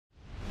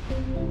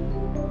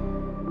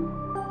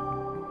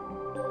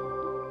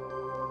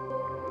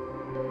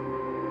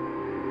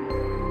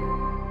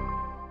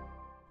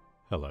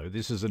Hello,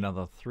 this is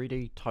another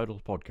 3D Total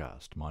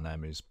podcast. My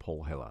name is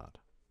Paul Hellard.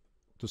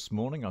 This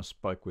morning I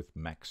spoke with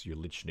Max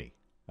Ulichney,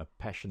 a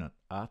passionate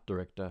art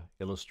director,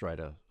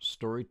 illustrator,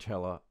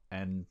 storyteller,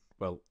 and,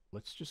 well,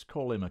 let's just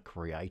call him a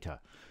creator.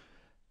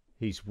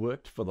 He's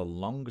worked for the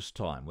longest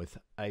time with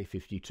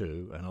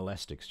A52 and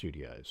Elastic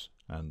Studios,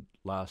 and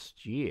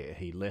last year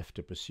he left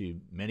to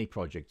pursue many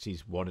projects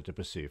he's wanted to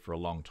pursue for a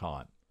long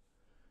time.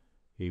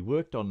 He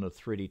worked on the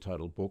 3D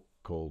Total book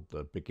called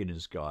The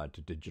Beginner's Guide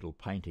to Digital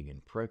Painting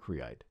in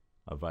Procreate,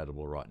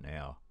 available right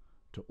now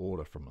to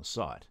order from the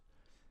site.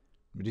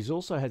 But he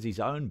also has his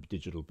own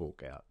digital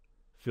book out,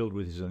 filled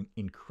with his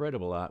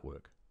incredible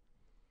artwork.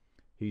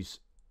 He's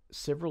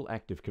several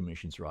active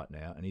commissions right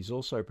now, and he's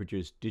also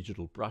produced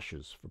digital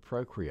brushes for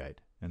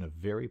Procreate and a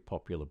very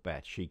popular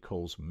batch he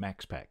calls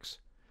Max Packs.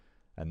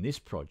 And this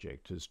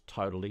project has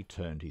totally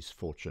turned his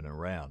fortune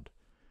around.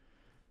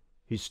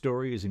 His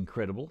story is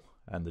incredible,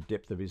 and the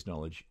depth of his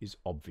knowledge is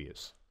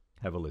obvious.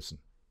 Have a listen.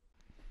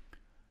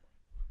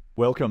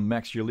 Welcome,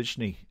 Max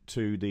Ulichney,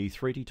 to the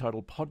 3D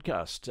Total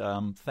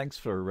podcast. Thanks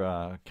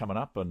for coming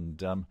up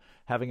and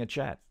having a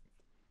chat.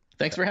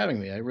 Thanks for having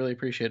me. I really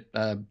appreciate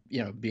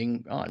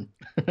being on.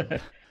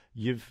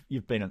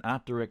 You've been an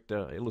art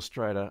director,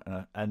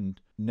 illustrator, and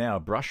now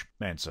a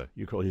brushmancer.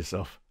 You call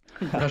yourself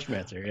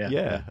Brushmancer, yeah.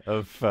 Yeah,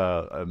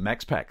 of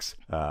Max Packs.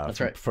 That's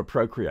right. For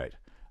Procreate.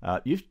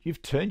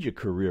 You've turned your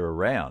career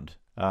around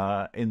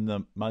in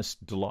the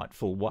most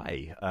delightful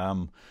way.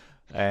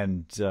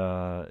 And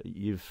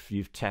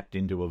you've tapped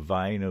into a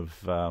vein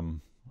of,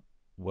 an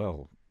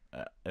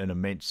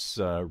immense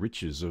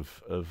riches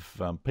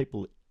of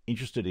people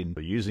interested in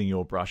using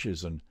your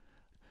brushes. And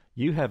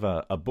you have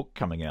a book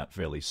coming out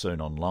fairly soon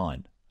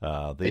online,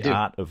 The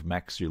Art of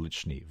Max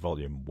Ulichney,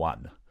 Volume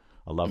 1.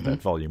 I love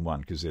that Volume 1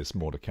 because there's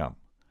more to come.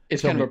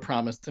 It's kind of a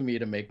promise to me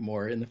to make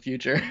more in the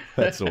future.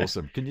 That's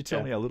awesome. Can you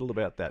tell me a little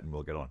about that and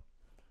we'll get on?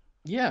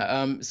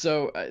 Yeah.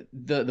 So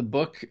the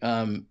book.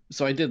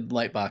 So I did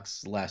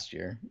Lightbox last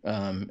year,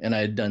 and I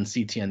had done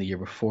CTN the year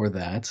before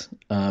that.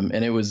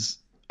 And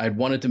I'd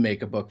wanted to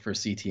make a book for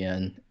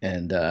CTN,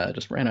 and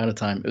just ran out of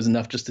time. It was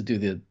enough just to do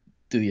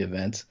the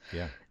event.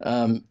 Yeah.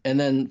 And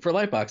then for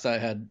Lightbox, I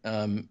had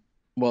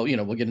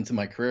we'll get into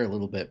my career a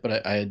little bit,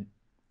 but I had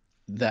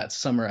that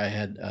summer I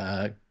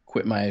had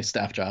quit my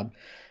staff job,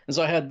 and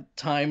so I had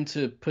time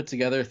to put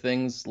together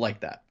things like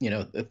that.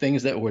 The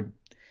things that would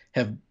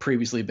have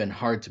previously been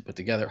harder to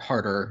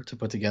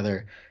put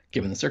together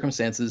given the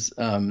circumstances.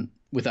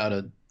 Without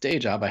a day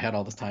job, I had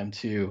all this time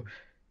to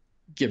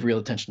give real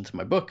attention to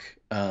my book,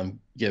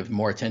 give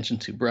more attention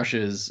to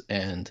brushes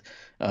and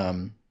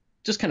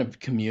just kind of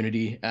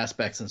community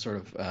aspects and sort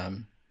of,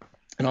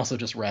 and also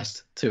just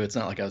rest too. It's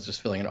not like I was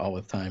just filling it all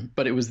with time,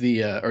 but it was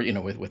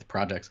with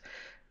projects.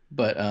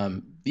 But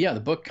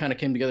the book kind of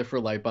came together for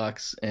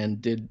Lightbox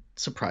and did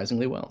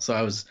surprisingly well. So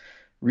I was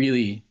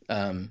really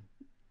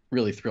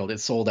thrilled. It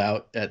sold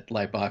out at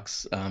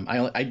Lightbox.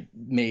 I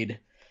made,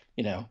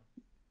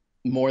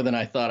 more than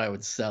I thought I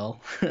would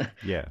sell.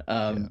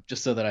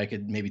 Just so that I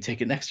could maybe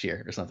take it next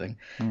year or something.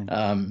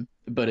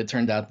 But it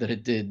turned out that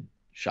it did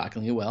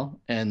shockingly well,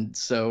 and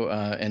so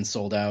and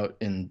sold out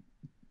in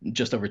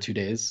just over 2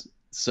 days.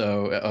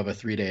 So of a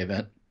 3-day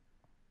event.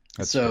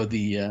 That's so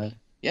cool.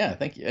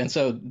 Thank you. And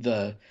so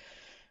the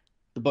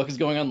book is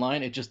going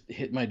online. It just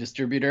hit my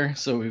distributor,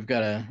 so we've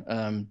got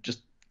to just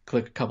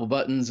click a couple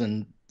buttons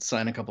and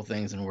sign a couple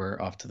things, and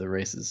we're off to the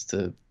races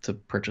to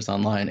purchase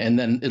online, and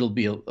then it'll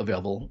be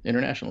available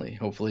internationally.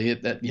 Hopefully,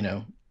 that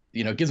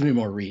gives me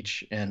more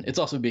reach, and it's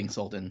also being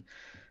sold in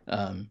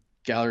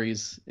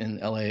galleries in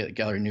LA, at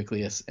Gallery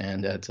Nucleus,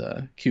 and at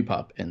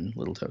Q-Pop in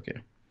Little Tokyo.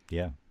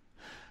 Yeah.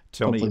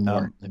 Tell me,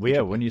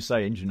 when you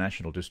say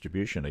international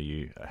distribution,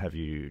 have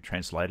you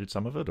translated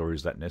some of it, or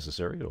is that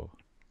necessary? Or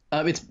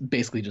it's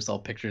basically just all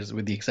pictures,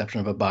 with the exception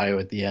of a bio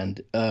at the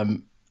end.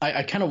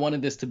 I kind of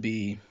wanted this to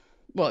be,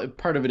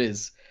 part of it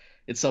is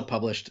it's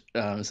self-published,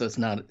 so it's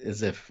not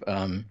as if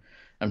I'm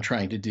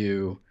trying to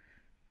do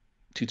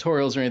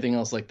tutorials or anything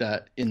else like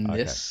that in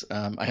this.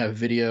 I have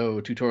video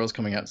tutorials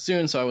coming out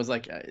soon, so I was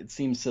like, it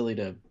seems silly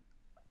to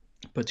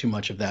put too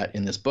much of that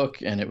in this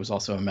book, and it was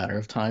also a matter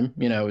of time.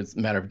 It's a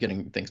matter of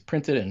getting things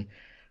printed, and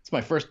it's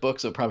my first book,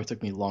 so it probably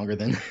took me longer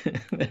than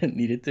it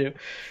needed to.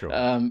 Sure.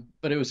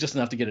 But it was just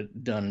enough to get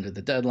it done under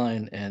the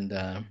deadline,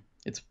 and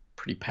it's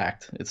pretty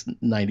packed. It's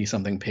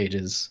 90-something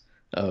pages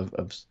of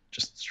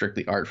just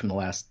strictly art from the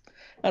last,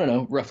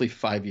 roughly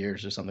 5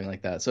 years or something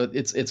like that. So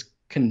it's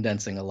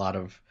condensing a lot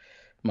of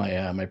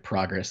my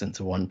progress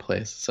into one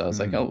place. So I was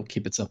like, we'll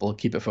keep it simple,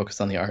 keep it focused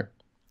on the art.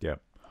 Yeah,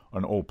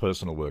 and all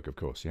personal work, of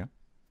course. Yeah.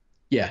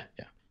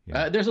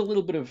 There's a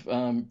little bit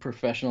of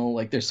professional,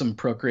 like there's some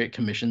Procreate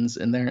commissions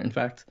in there, in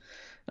fact,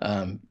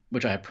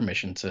 which I have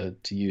permission to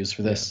use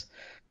for this. Yeah.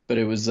 But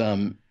it was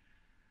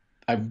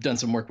I've done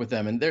some work with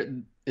them, and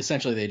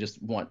they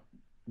just want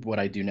what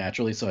I do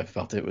naturally. So I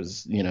felt it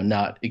was,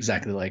 not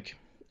exactly like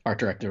art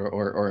director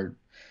or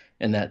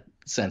in that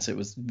sense. It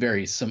was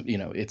very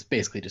it's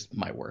basically just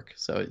my work.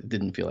 So it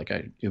didn't feel like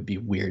it would be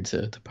weird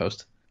to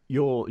post.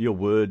 Your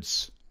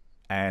words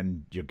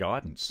and your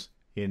guidance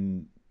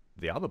in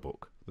the other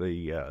book,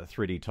 the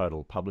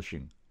 3dtotal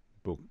publishing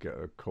book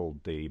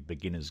called The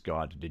Beginner's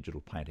Guide to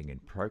Digital Painting in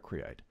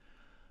Procreate,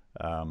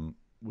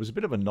 was a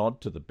bit of a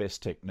nod to the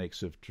best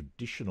techniques of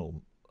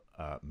traditional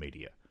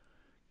media.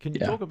 Can you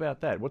talk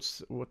about that?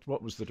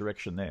 What was the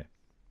direction there?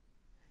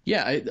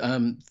 Yeah,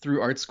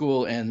 through art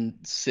school and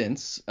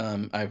since,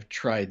 I've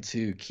tried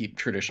to keep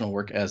traditional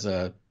work as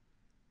a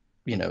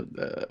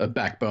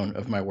backbone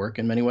of my work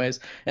in many ways.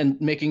 And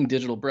making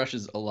digital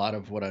brushes, a lot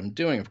of what I'm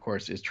doing, of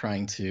course, is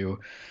trying to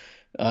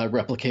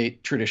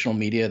replicate traditional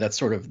media. That's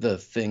sort of the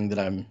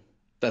thing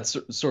that's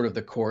sort of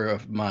the core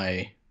of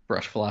my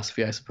brush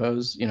philosophy, I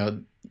suppose.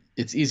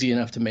 It's easy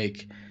enough to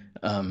make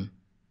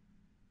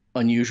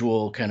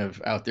unusual kind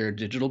of out there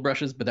digital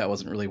brushes, but that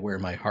wasn't really where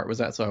my heart was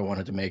at. So I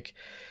wanted to make,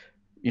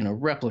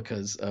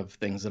 replicas of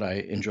things that I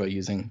enjoy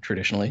using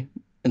traditionally.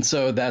 And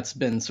so that's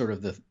been sort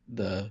of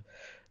the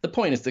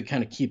point, is to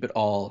kind of keep it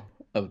all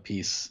of a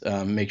piece,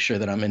 make sure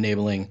that I'm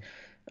enabling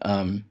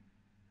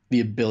the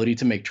ability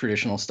to make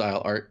traditional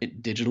style art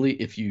digitally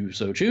if you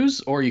so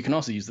choose, or you can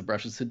also use the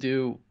brushes to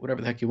do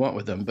whatever the heck you want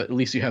with them. But at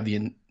least you have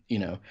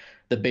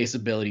the base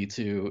ability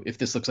to, if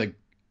this looks like,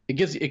 it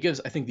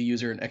gives I think the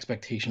user an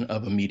expectation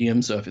of a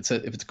medium. So if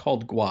it's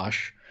called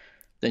gouache,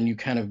 then you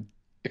kind of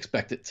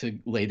expect it to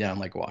lay down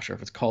like gouache. Or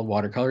if it's called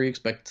watercolor, you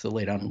expect it to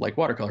lay down like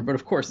watercolor. But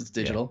of course, it's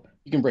digital. Yeah.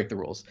 You can break the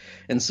rules.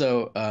 And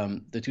so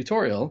the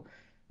tutorial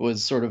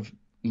was sort of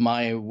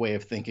my way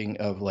of thinking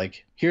of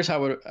like, here's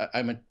how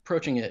I'm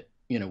approaching it,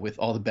 with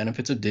all the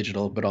benefits of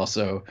digital, but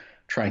also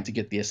trying to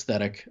get the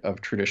aesthetic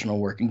of traditional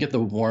work and get the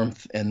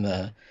warmth and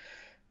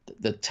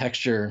the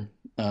texture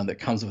that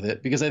comes with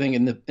it. Because I think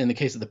in the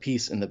case of the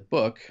piece in the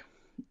book,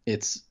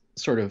 it's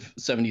sort of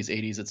 70s,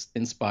 80s. It's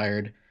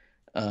inspired.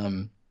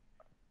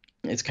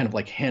 It's kind of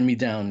like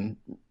hand-me-down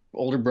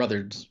older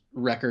brother's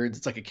records.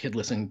 It's like a kid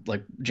listening,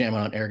 like jamming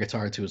on air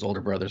guitar to his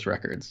older brother's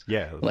records.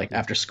 Yeah. Like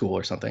after school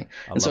or something.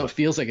 And so it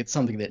feels like it's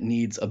something that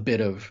needs a bit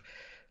of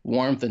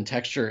warmth and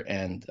texture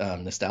and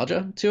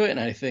nostalgia to it. And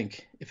I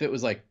think if it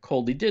was like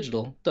coldly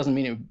digital, doesn't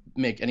mean it would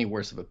make any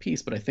worse of a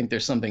piece, but I think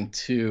there's something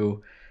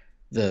to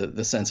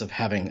the sense of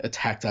having a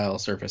tactile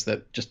surface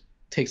that just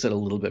takes it a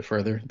little bit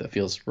further, that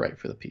feels right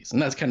for the piece.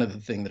 And that's kind of the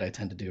thing that I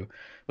tend to do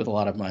with a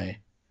lot of my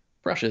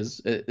brushes.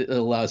 It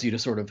allows you to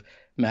sort of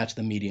match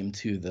the medium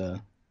to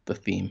the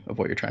theme of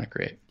what you're trying to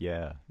create.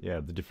 Yeah,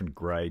 the different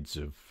grades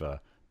of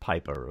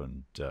paper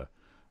and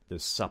the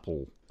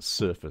supple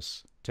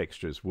surface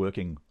textures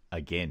working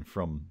again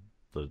from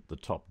the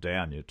top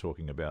down. You're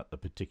talking about the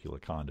particular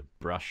kind of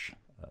brush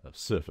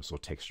surface or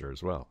texture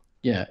as well.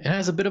 Yeah, it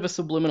has a bit of a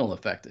subliminal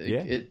effect.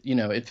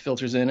 It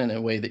filters in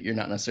a way that you're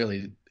not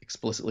necessarily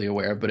explicitly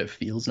aware of, but it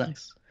feels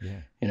nice.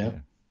 Yeah.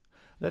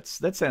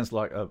 That sounds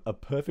like a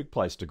perfect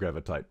place to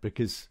gravitate,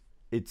 because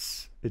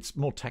it's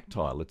more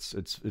tactile.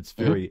 It's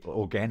very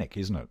organic,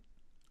 isn't it?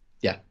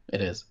 Yeah,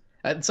 it is.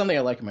 It's something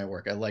I like in my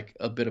work. I like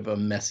a bit of a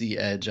messy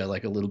edge. I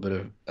like a little bit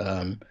of,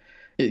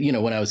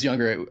 when I was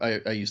younger,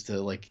 I used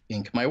to like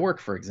ink my work,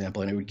 for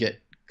example, and it would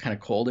get kind of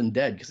cold and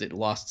dead because it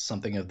lost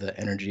something of the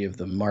energy of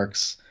the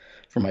marks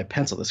from my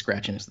pencil, the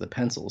scratchiness of the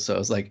pencil. So I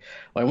was like,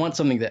 well, I want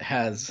something that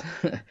has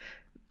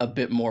a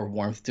bit more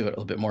warmth to it, a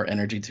little bit more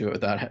energy to it,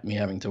 without me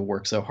having to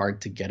work so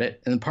hard to get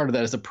it. And part of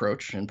that is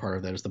approach, and part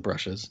of that is the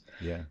brushes.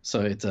 Yeah.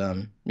 So it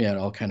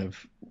all kind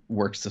of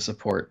works to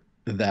support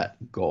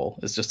that goal.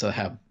 Is just to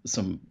have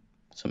some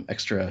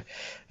extra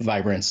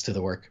vibrance to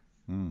the work.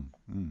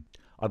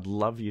 I'd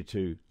love you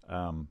to,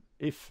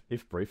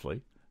 if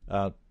briefly,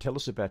 tell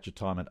us about your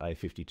time at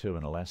A52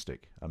 and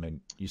Elastic. I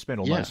mean, you spent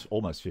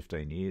almost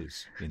 15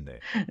 years in there.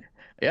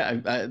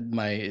 Yeah,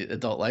 my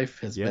adult life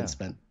has been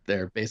spent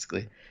there,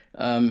 basically.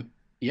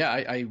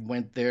 I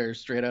went there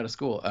straight out of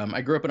school.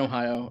 I grew up in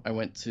Ohio.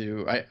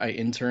 I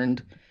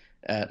interned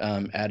at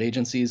ad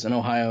agencies in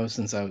Ohio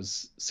since I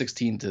was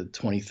 16 to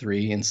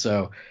 23. And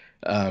so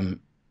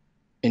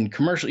in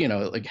commercial,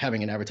 like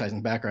having an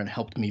advertising background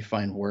helped me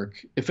find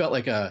work. It felt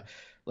like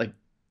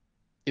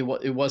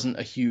it wasn't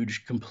a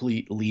huge,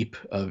 complete leap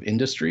of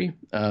industry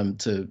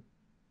to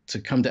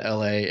come to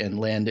LA and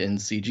land in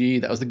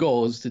CG. That was the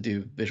goal, was to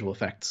do visual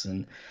effects.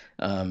 And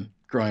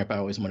growing up, I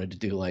always wanted to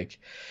do like,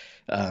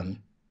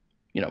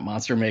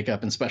 monster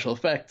makeup and special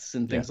effects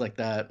and things like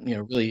that,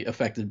 really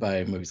affected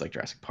by movies like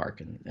Jurassic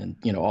Park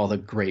and all the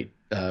great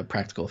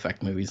practical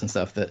effect movies and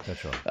stuff that,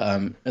 that's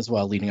right. As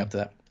well, leading up to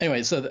that.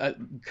 Anyway, so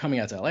coming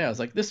out to LA, I was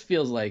like, this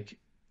feels like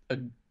a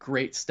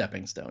great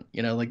stepping stone.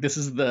 Like this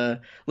is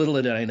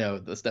little did I know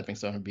the stepping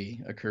stone would be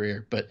a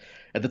career. But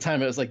at the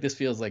time, it was like, this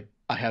feels like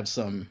I have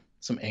some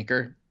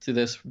anchor to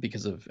this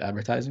because of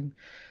advertising.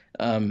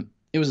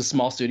 It was a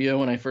small studio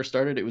when I first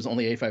started. It was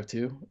only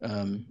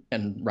A52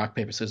 and Rock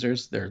Paper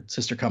Scissors. They're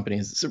sister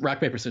companies. So Rock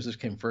Paper Scissors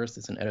came first.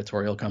 It's an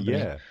editorial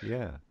company.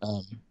 Yeah.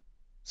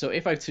 So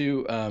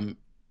A52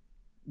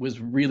 was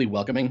really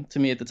welcoming to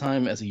me at the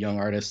time as a young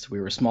artist. We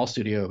were a small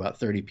studio, about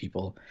 30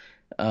 people.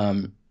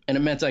 And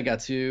it meant I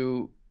got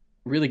to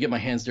really get my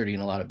hands dirty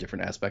in a lot of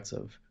different aspects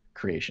of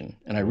creation.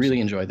 And I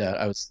really enjoyed that.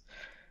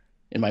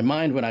 in my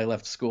mind, when I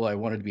left school, I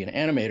wanted to be an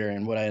animator,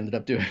 and what I ended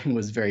up doing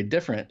was very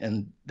different.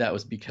 And that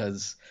was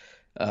because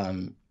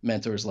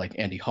mentors like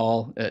Andy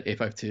Hall at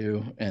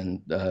A52,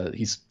 and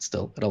he's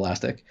still at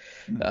Elastic.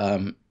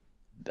 Mm.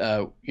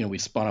 We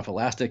spun off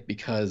Elastic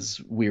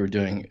because we were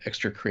doing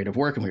extra creative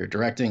work, and we were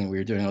directing, and we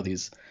were doing all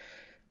these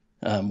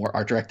more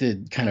art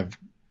directed kind of,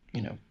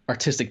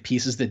 artistic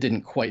pieces that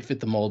didn't quite fit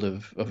the mold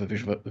of a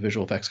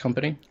visual effects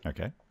company.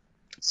 Okay.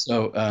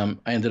 So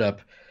I ended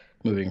up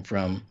moving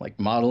from like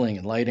modeling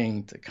and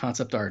lighting to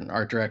concept art and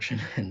art direction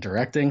and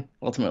directing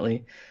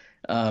ultimately.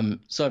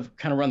 So I've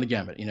kind of run the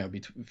gamut,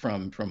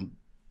 from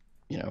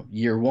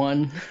year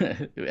one.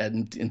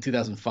 In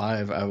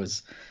 2005, I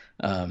was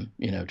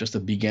just a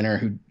beginner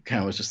who kind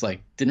of was just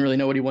like, didn't really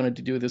know what he wanted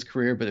to do with his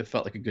career, but it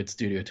felt like a good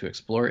studio to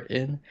explore it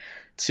in.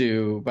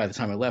 To by the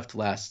time I left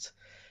last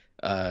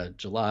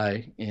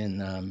July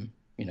in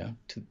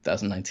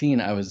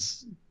 2019, I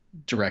was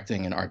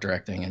directing and art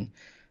directing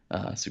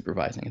and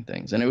supervising and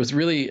things. And it was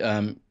really,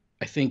 I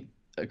think,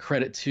 a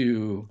credit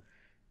to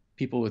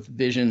people with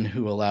vision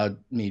who allowed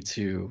me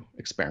to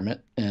experiment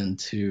and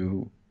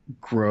to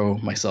grow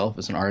myself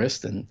as an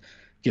artist and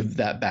give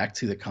that back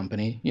to the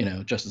company,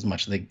 just as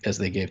much as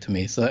they gave to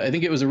me. So I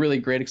think it was a really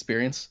great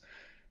experience.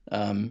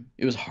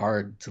 It was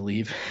hard to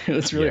leave. It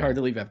was really hard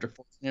to leave after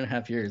 14 and a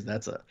half years.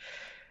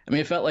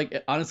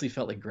 It honestly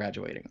felt like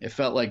graduating. It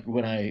felt like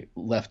when I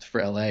left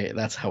for LA,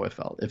 that's how it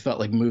felt. It felt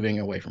like moving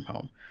away from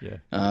home. Yeah.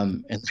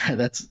 And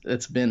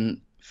it's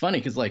been funny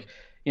because I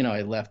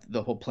left,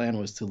 the whole plan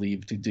was to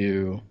leave to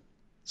do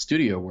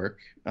studio work,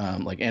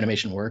 like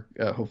animation work.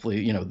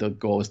 Hopefully, the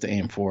goal was to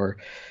aim for,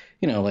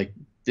 like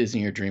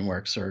Disney or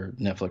DreamWorks or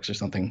Netflix or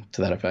something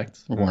to that effect,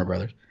 or Warner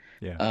Brothers.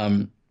 Yeah.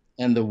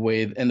 And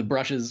the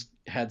brushes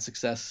had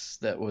success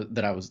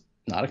that I was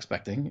not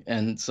expecting.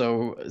 And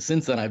so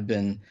since then I've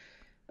been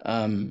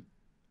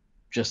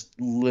just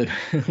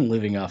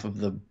living off of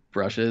the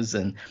brushes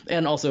and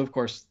also of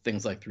course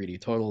things like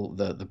 3dtotal,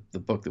 the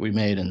book that we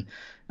made, and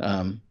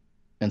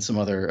some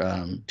other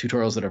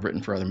tutorials that I've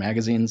written for other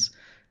magazines.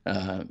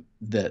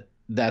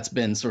 That's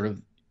been sort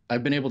of,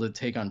 I've been able to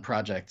take on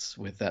projects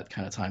with that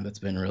kind of time. That's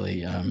been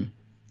really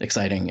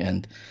exciting,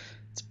 and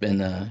it's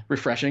been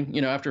refreshing.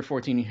 After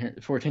 14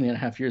 and a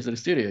half years at a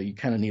studio, you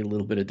kind of need a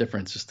little bit of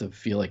difference just to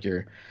feel like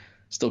you're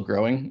still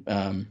growing.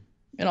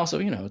 And also,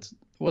 it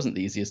wasn't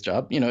the easiest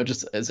job.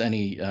 Just as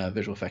any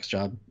visual effects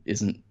job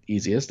isn't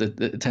easiest.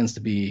 It tends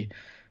to be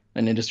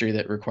an industry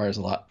that requires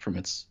a lot from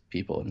its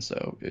people, and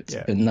so it's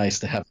been nice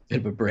to have a bit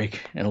of a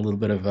break and a little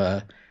bit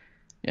of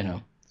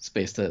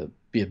space to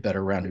be a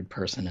better rounded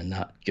person and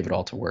not give it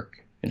all to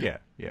work. Yeah,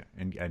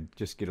 and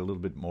just get a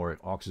little bit more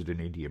oxygen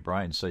into your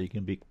brain so you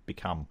can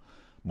become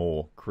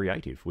more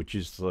creative, which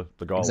is the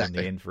goal in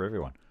the end for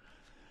everyone.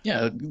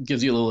 Yeah, it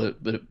gives you a little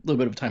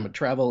bit of time to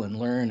travel and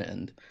learn,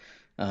 and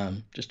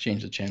just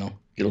change the channel,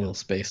 get a little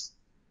space,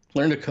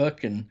 learn to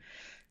cook, and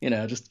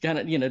just kind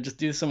of just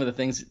do some of the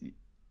things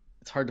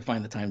it's hard to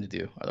find the time to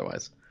do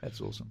otherwise.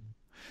 That's awesome.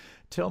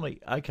 Tell me,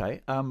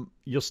 okay,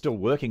 you're still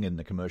working in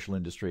the commercial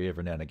industry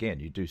every now and again.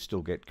 You do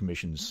still get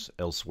commissions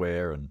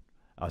elsewhere, and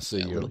I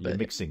see you're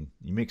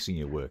mixing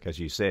your work, as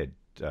you said,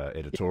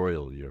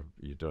 editorial. You're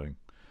doing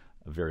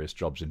various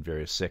jobs in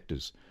various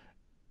sectors.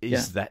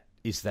 Is that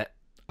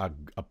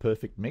a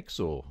perfect mix,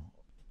 or?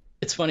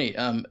 It's funny.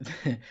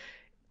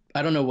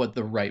 I don't know what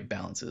the right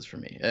balance is for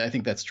me. I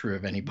think that's true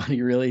of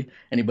anybody, really,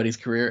 anybody's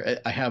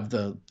career. I have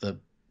the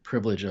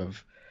privilege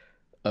of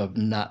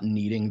not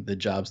needing the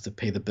jobs to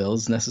pay the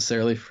bills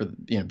necessarily for,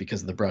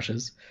 because of the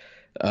brushes.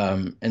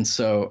 And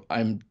so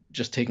I'm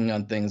just taking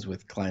on things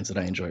with clients that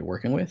I enjoy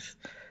working with.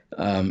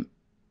 And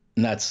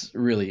that's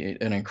really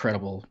an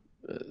incredible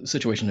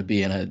situation to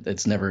be in. It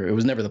was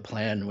never the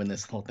plan when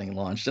this whole thing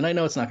launched. And I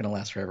know it's not going to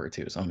last forever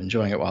too. So I'm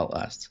enjoying it while it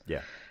lasts.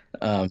 Yeah.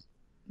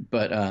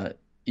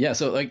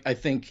 So I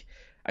think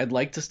I'd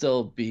like to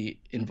still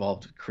be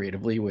involved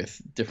creatively with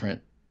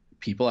different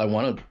people. I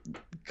want to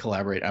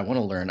collaborate. I want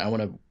to learn. I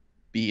want to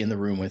be in the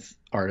room with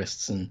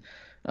artists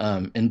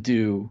and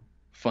do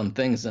fun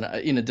things. And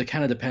it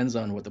kind of depends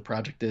on what the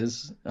project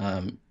is.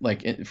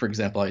 For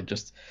example, I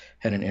just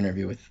had an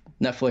interview with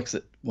Netflix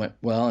that went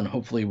well, and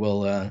hopefully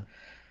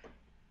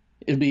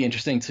it'd be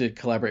interesting to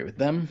collaborate with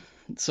them.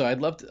 So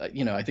I'd love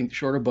to, I think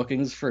shorter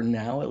bookings for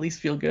now at least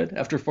feel good.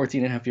 After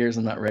 14 and a half years,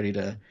 I'm not ready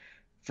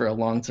for a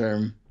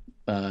long-term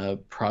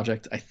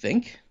project, I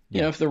think.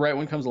 If the right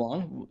one comes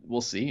along,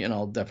 we'll see, and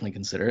I'll definitely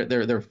consider it.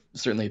 There are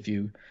certainly a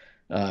few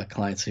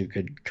clients who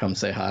could come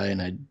say hi,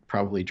 and I'd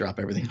probably drop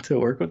everything to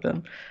work with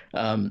them.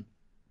 I've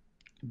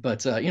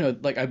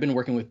been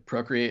working with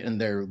Procreate, and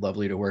they're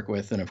lovely to work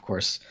with. And of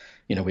course,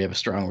 we have a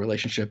strong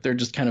relationship. They're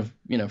just kind of,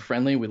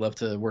 friendly. We love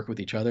to work with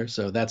each other.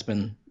 So that's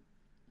been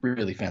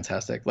really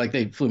fantastic. Like,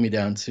 they flew me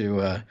down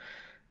to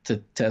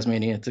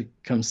Tasmania to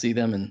come see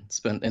them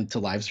and to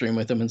live stream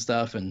with them and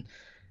stuff. And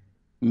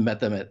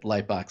met them at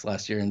Lightbox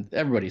last year, and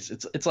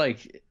it's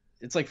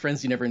like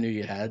friends you never knew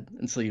you had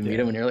until you meet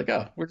them, and you're like,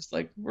 oh,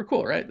 we're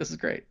cool, right? This is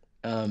great.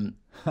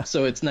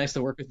 So it's nice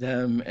to work with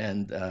them,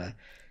 and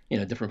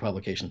different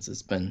publications.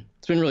 It's been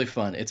really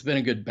fun. It's been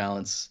a good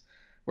balance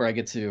where I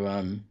get to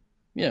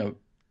you know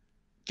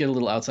get a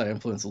little outside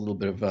influence, a little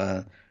bit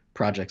of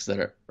projects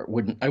that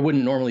I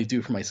wouldn't normally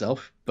do for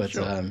myself, but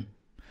Sure.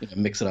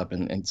 mix it up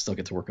and still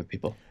get to work with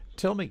people.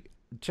 Tell me,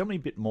 tell me a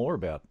bit more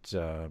about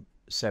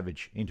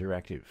Savage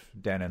Interactive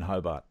down in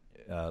Hobart,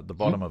 the Mhm.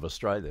 bottom of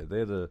Australia.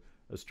 They're the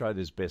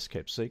Australia's best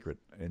kept secret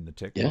in the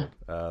tech Yeah,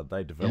 world. They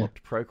yeah,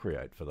 developed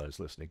Procreate for those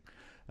listening,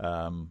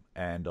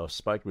 and I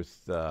spoke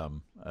with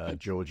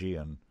Georgie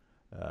and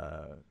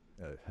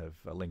have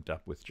linked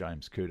up with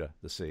James Cooter,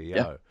 the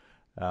yeah.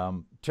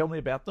 CEO. Tell me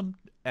about them,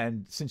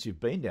 and since you've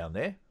been down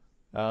there,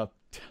 uh,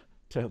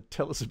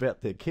 tell us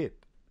about their kit.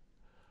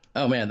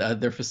 Oh man,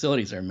 their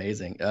facilities are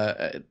amazing.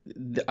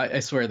 I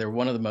swear they're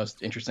one of the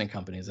most interesting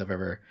companies I've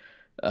ever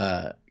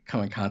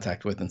come in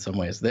contact with in some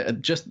ways.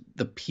 Just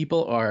the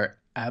people are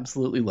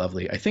absolutely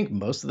lovely. I think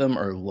most of them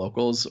are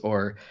locals,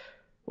 or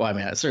well, I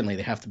mean, certainly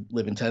they have to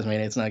live in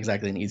Tasmania. It's not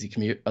exactly an easy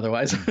commute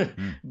otherwise. Mm,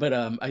 mm. But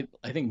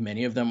I think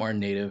many of them are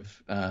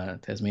native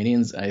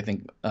Tasmanians. I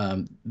think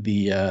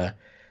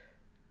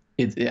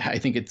I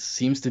think it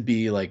seems to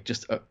be like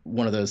just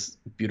one of those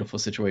beautiful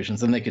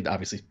situations. And they could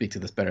obviously speak to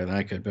this better than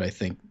I could, but I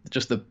think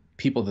just the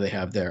people that they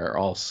have there are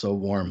all so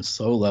warm,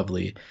 so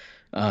lovely.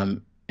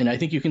 And I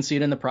think you can see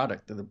it in the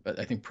product.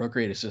 I think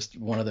Procreate is just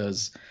one of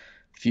those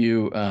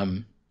few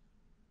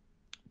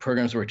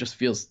programs where it just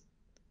feels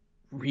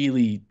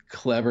really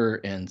clever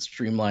and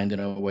streamlined in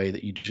a way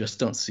that you just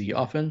don't see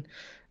often.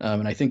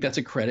 And I think that's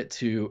a credit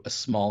to a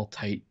small,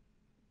 tight,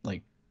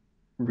 like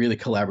really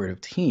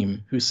collaborative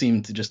team who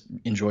seem to just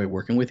enjoy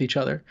working with each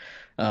other.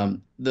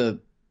 The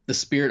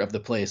spirit of the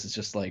place is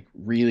just like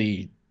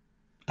really,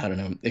 I don't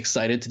know,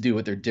 excited to do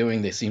what they're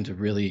doing. They seem to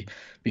really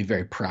be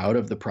very proud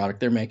of the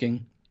product they're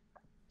making.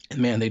 And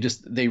man,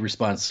 they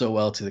respond so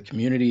well to the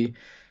community.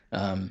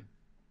 Um,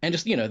 and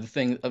just the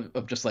thing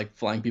of just like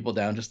flying people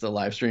down just to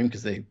live stream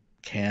because they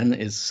can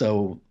is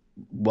so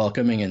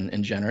welcoming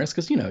and generous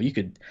because you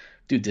could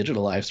do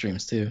digital live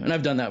streams too, and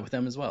I've done that with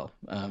them as well.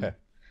 Yeah.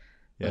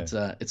 But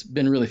it's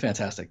been really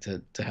fantastic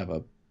to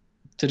have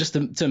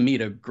to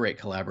meet a great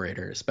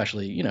collaborator,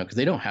 especially because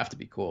they don't have to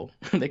be cool.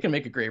 They can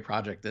make a great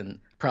product and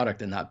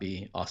not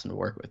be awesome to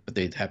work with, but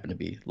they happen to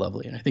be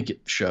lovely, and I think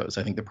it shows.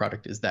 I think the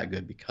product is that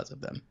good because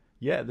of them.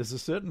 Yeah, there's a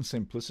certain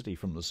simplicity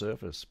from the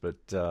surface,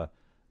 but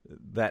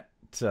that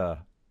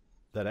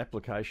that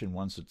application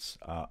once it's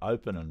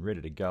open and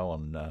ready to go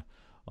on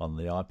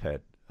the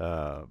iPad,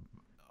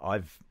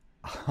 I've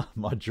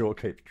my jaw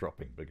keeps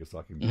dropping because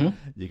Hmm.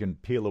 you can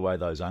peel away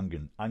those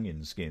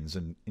onion skins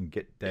and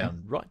get Yeah,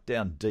 right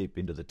down deep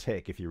into the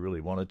tech if you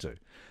really wanted to.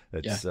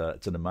 yeah.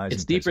 It's an amazing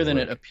It's piece deeper of than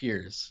it work.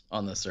 appears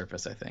on the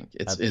surface. I think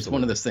it's one of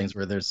Absolutely. those things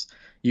where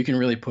you can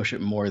really push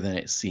it more than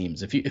it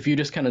seems. If you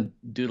just kind of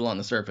doodle on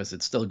the surface,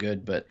 it's still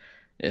good, but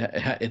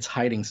it's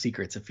hiding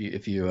secrets. If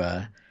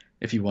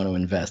you want to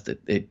invest,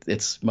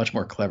 it's much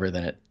more clever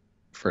than it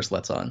first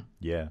lets on.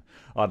 Yeah,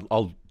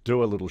 I'll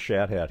do a little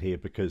shout out here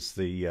because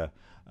the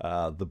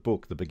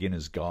book, The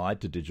Beginner's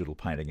Guide to Digital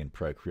Painting in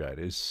Procreate,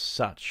 is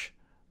such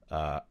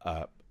uh,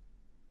 uh,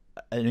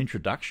 an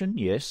introduction,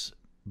 yes,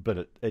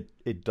 but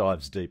it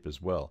dives deep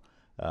as well.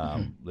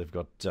 Hmm. They've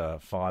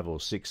got 5 or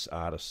 6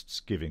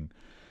 artists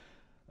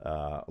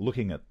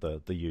looking at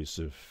the use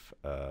of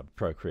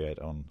Procreate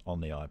on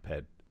the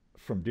iPad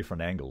from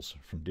different angles,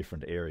 from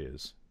different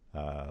areas,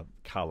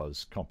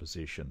 colors,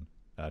 composition.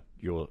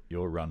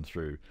 Your run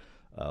through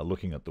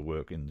looking at the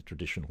work in the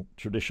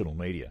traditional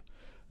media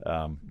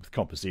with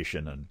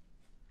composition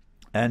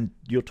and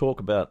your talk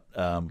about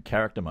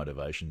character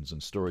motivations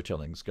and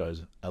storytellings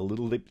goes a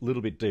little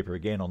bit deeper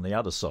again on the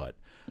other side.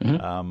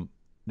 Hmm.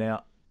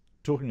 Now,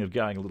 talking of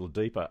going a little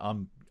deeper,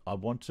 I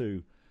want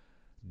to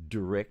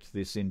direct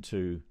this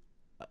into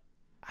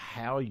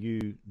how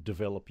you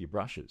develop your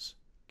brushes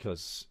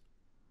because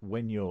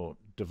when you're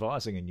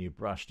devising a new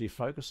brush, do you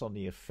focus on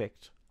the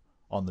effect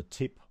on the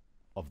tip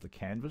of the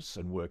canvas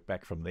and work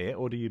back from there,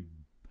 or do you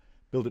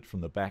build it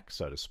from the back,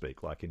 so to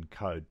speak, like in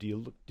code?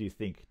 Do you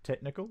think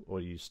technical, or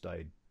do you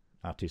stay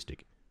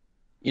artistic?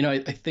 I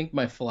think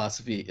my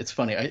philosophy, it's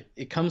funny.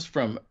 It comes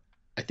from,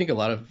 I think a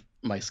lot of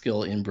my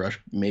skill in brush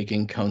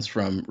making comes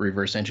from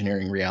reverse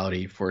engineering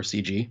reality for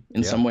CG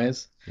in Yeah, some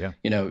ways. yeah,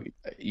 You know,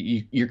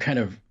 you're kind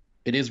of,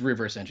 it is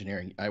reverse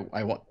engineering.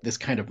 I want this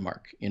kind of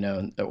mark,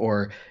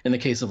 or in the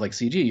case of like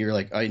CG, you're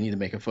like, I need to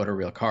make a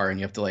photoreal car, and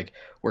you have to like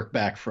work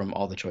back from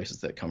all the choices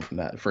that come from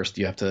that. First,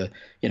 you have to,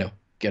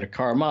 get a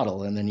car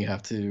model, and then you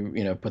have to,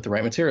 put the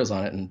right materials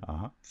on it and uh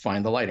huh,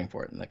 find the lighting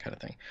for it and that kind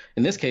of thing.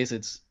 In this case,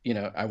 it's,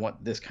 I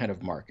want this kind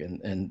of mark,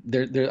 and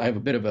I have a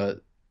bit of a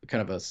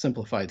kind of a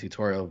simplified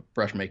tutorial of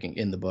brush making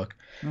in the book,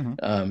 mm-hmm.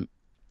 um,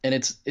 and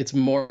it's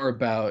more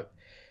about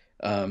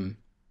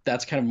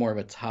that's kind of more of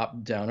a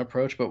top-down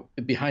approach. But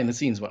behind the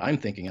scenes, what I'm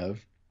thinking of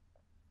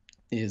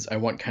is I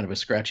want kind of a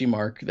scratchy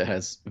mark that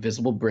has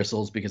visible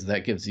bristles because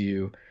that gives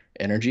you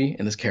energy,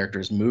 and this character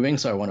is moving,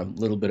 so I want a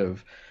little bit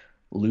of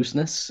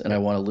looseness and I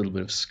Yep, want a little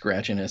bit of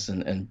scratchiness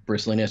and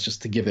bristliness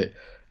just to give it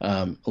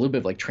a little bit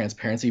of like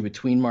transparency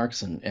between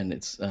marks and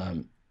it's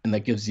and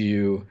that gives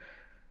you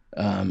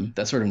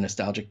that sort of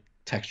nostalgic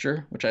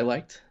texture, which I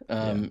liked.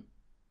 Yeah.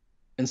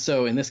 And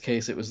so in this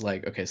case, it was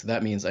like, okay, so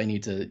that means I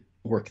need to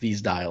work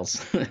these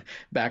dials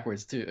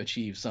backwards to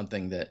achieve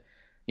something that,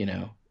 you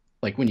know,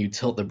 like when you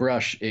tilt the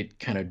brush, it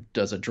kind of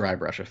does a dry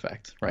brush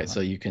effect, right? Uh-huh. So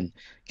you can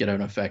get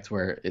an effect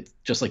where it's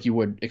just like you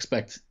would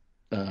expect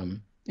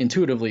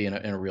intuitively in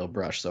a real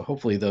brush. So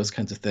hopefully those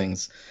kinds of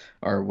things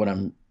are what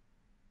I'm,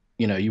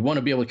 you want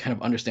to be able to kind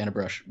of understand a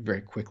brush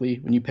very quickly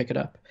when you pick it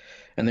up.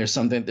 And there's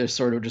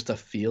sort of just a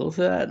feel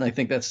to that. And I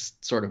think that's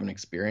sort of an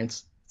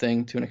experience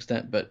thing to an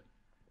extent. But,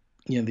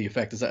 the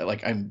effect is that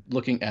like I'm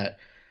looking at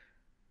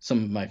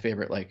some of my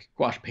favorite like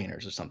gouache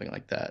painters or something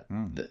like that.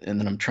 Mm. And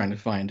then I'm trying to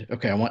find,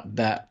 okay, I want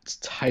that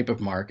type of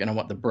mark and I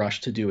want the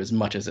brush to do as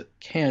much as it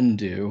can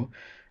do.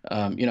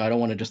 I don't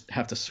want to just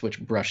have to switch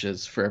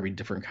brushes for every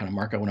different kind of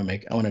mark I want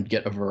to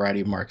get a variety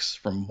of marks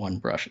from one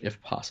brush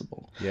if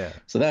possible. Yeah.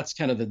 So that's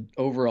kind of the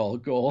overall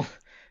goal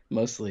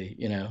mostly,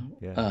 Yeah.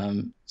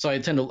 So I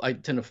tend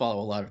to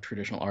follow a lot of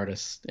traditional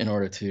artists in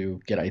order to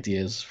get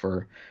ideas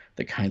for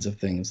the kinds of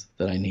things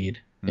that I need.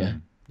 Yeah.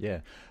 Mm. Yeah.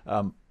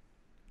 Um,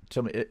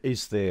 Tell me,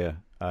 is there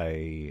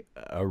a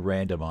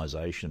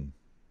randomization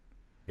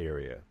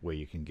area where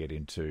you can get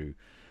into?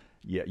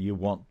 Yeah, you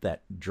want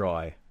that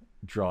dry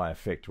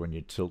effect when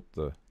you tilt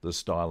the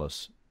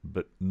stylus,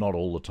 but not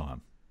all the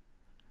time.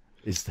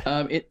 Is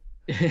that? It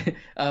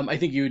I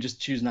think you would just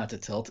choose not to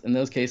tilt in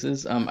those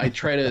cases. I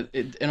try to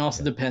it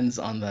also Yeah. depends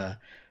on the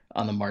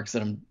marks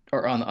that I'm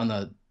or on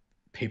the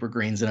paper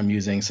grains that I'm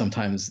using.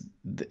 Sometimes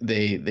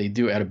they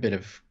do add a bit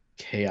of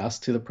chaos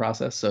to the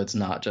process, so it's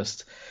not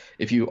just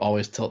if you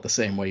always tilt the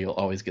same way, you'll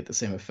always get the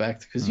same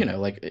effect. Because Mm.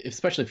 like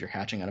especially if you're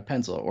hatching on a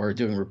pencil or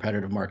doing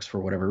repetitive marks for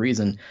whatever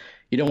reason,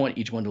 you don't want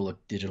each one to look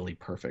digitally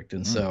perfect.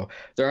 And Mm. so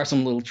there are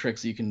some little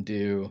tricks you can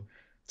do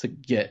to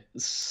get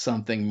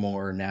something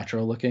more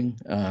natural looking.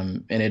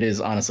 And it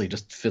is honestly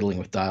just fiddling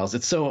with dials.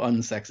 It's so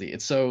unsexy.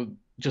 It's so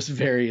just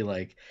very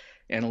like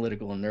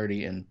analytical and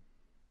nerdy and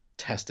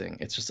testing.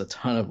 It's just a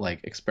ton of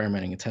like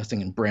experimenting and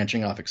testing and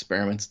branching off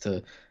experiments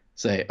to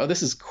say, oh,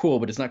 this is cool,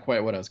 but it's not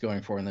quite what I was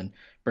going for, and then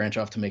branch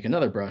off to make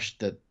another brush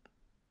that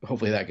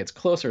hopefully that gets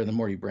closer. The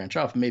more you branch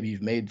off, maybe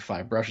you've made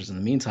 5 brushes in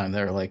the meantime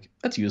that are like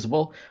that's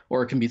usable,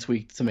 or it can be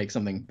tweaked to make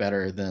something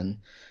better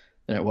than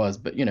it was.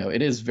 But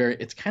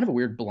it's kind of a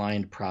weird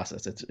blind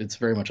process. It's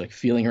very much like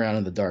feeling around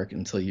in the dark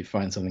until you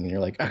find something and you're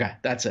like, okay,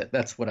 that's it.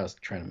 That's what I was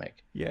trying to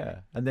make. Yeah,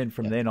 and then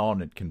from Yeah. then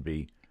on, it can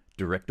be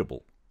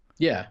directable.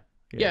 Yeah.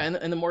 Yeah. Yeah,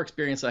 and the more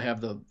experience I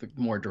have, the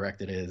more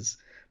direct it is.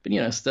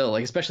 But still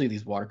like especially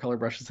these watercolor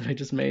brushes that I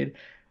just made,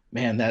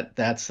 man,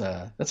 that's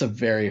a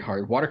very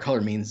hard watercolor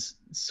means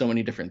so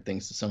many different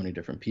things to so many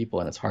different people,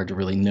 and it's hard to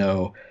really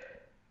know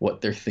what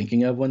they're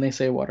thinking of when they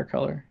say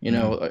watercolor,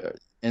 Mm.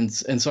 and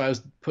so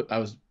I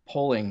was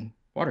polling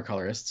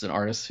watercolorists and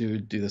artists who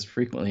do this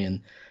frequently,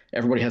 and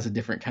everybody has a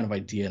different kind of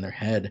idea in their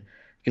head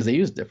because they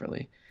use it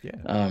differently. Yeah.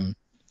 Um,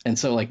 and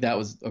so like that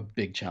was a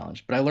big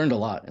challenge, but I learned a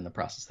lot in the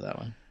process of that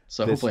one.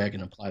 So There's hopefully I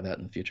can apply that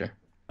in the future.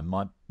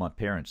 my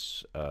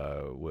parents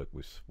work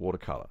with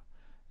watercolor,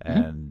 Hmm.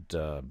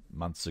 and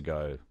months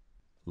ago,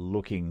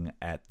 looking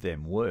at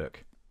them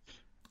work,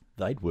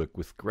 they'd work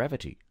with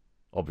gravity.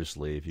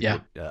 Obviously, if you Yeah.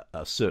 put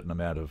a certain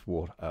amount of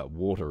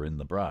water in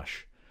the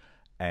brush,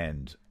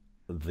 and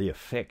the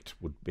effect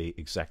would be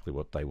exactly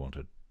what they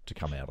wanted to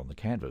come out on the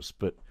canvas.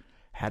 But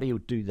how do you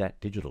do that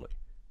digitally?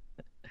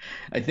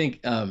 I think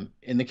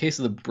in the case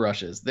of the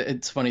brushes,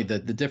 it's funny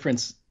that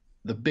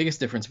the biggest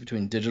difference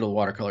between digital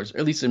watercolors,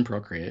 at least in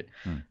Procreate,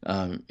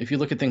 Hmm. if you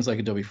look at things like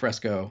Adobe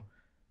Fresco,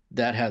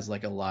 that has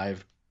like a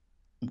live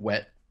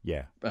wet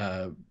Yeah.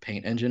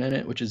 paint engine in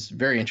it, which is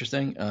very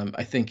interesting.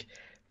 I think,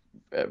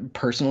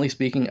 personally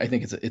speaking, I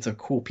think it's a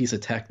cool piece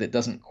of tech that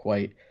doesn't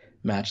quite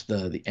match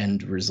the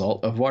end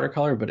result of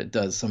watercolor, but it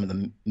does some of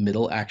the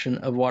middle action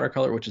of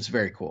watercolor, which is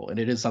very cool, and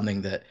it is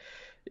something that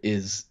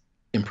is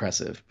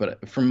impressive.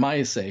 But for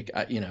my sake,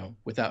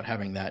 without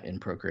having that in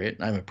Procreate,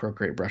 I'm a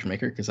Procreate brush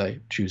maker because I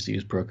choose to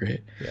use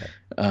Procreate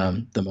Yeah.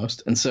 the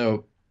most, and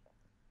so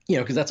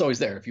because that's always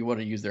there. If you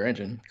want to use their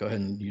engine, go ahead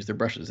and use their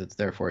brushes. It's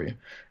there for you.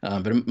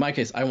 But in my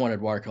case, I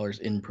wanted watercolors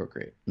in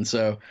Procreate, and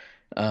so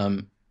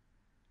um,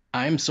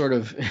 I'm sort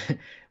of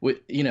with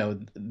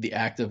the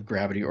act of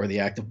gravity or the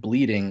act of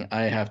bleeding.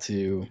 I have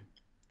to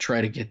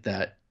try to get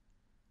that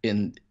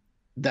in.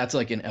 That's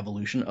like an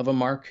evolution of a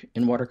mark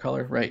in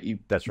watercolor, right?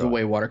 That's The right.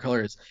 way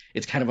watercolor is,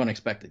 it's kind of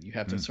unexpected. You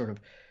have to Mm. sort of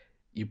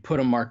you put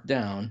a mark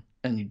down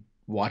and you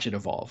watch it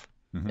evolve.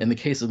 Hmm. In the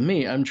case of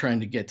me, I'm trying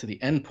to get to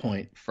the end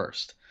point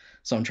first.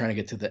 So I'm trying to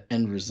get to the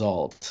end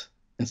result.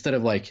 Instead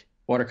of like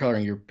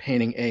watercoloring, you're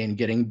painting A and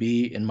getting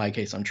B. In my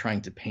case, I'm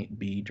trying to paint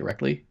B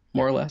directly, Yeah.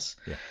 more or less,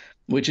 Yeah.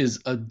 which is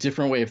a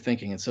different way of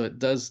thinking. And so it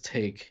does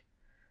take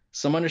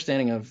some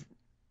understanding of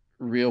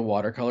real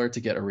watercolor to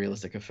get a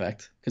realistic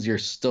effect because you're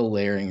still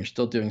layering, you're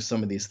still doing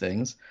some of these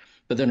things,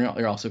 but then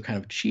you're also kind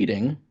of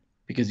cheating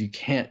because you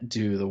can't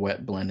do the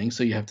wet blending.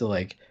 So you have to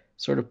like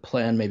sort of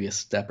plan maybe a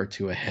step or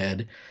two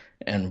ahead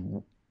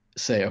and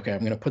say, okay, I'm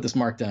going to put this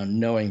mark down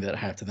knowing that I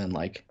have to then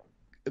like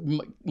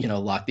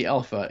lock the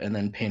alpha and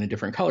then paint a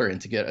different color in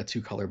to get a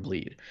two-color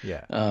bleed.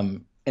 Yeah.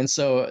 And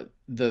so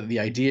the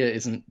idea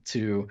isn't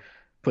to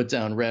put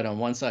down red on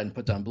one side and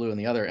put down blue on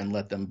the other and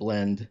let them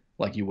blend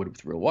like you would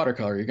with real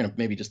watercolor. You're going to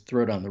maybe just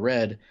throw down the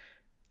red,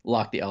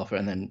 lock the alpha,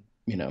 and then,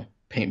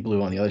 paint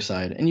blue on the other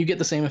side, and you get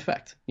the same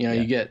effect. Yeah.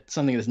 You get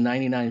something that's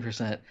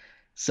 99%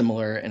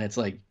 similar, and it's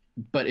like,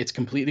 but it's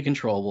completely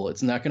controllable.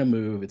 It's not going to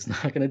move. It's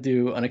not going to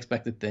do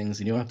unexpected things,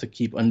 and you don't have to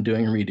keep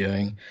undoing and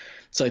redoing.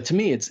 So to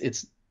me,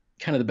 it's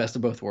kind of the best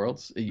of both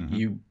worlds.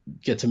 You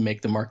get to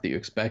make the mark that you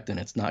expect, and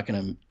it's not going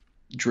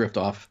to drift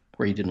off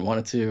where you didn't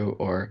want it to,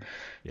 or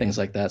things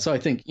like that. So I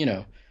think,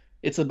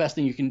 it's the best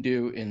thing you can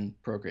do in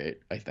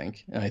Procreate, I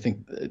think. And I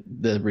think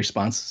the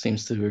response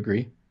seems to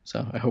agree.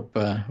 So I hope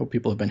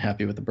people have been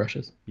happy with the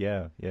brushes.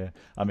 Yeah, yeah.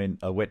 I mean,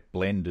 a wet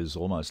blend is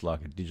almost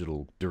like a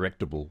digital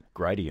directable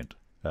gradient,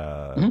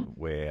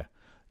 where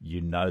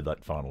that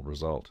final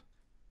result.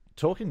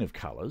 Talking of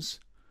colours,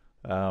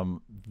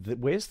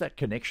 where's that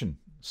connection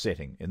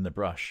setting in the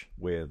brush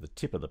where the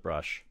tip of the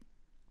brush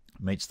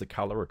meets the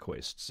colour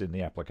requests in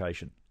the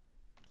application?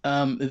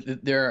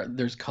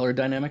 There's color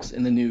dynamics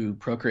in the new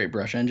Procreate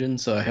brush engine,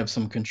 so I have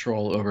some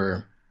control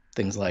over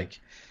things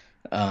like,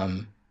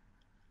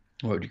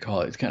 what would you call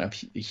it? It's kind of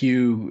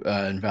hue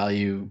and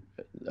value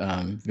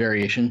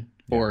variation,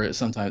 or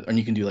sometimes, and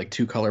you can do like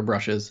two color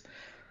brushes.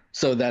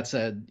 So that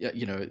said,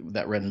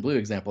 that red and blue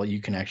example,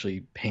 you can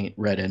actually paint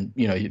red and,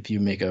 if you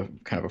make a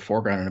kind of a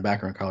foreground and a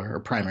background color, or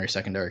primary,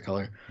 secondary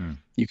color,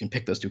 you can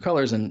pick those two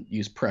colors and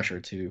use pressure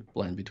to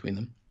blend between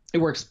them. It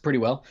works pretty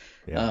well.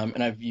 Yeah.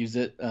 And I've used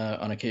it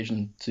on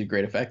occasion to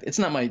great effect. It's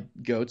not my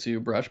go-to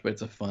brush, but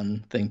it's a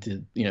fun thing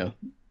to,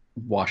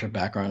 wash a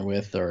background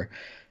with, or,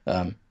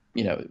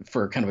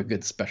 for kind of a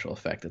good special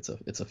effect.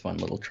 It's a fun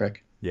little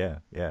trick. Yeah,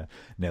 yeah.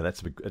 Now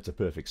that's a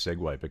perfect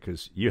segue,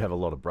 because you have a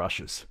lot of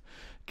brushes.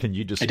 Can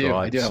you describe?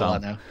 I do have a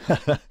lot now.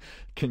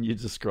 Can you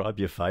describe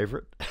your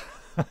favorite?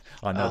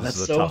 I know this that's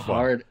is a so tough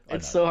hard. one.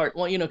 It's so hard.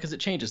 Well, because it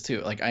changes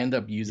too. Like I end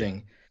up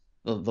using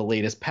the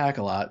latest pack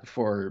a lot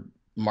for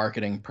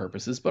marketing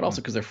purposes, but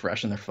also because they're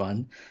fresh and they're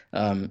fun.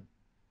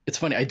 It's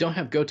funny. I don't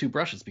have go-to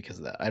brushes because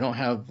of that. I don't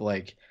have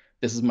like,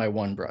 this is my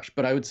one brush,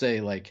 but I would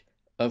say like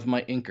of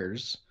my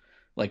inkers,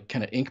 like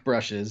kind of ink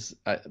brushes,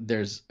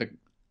 there's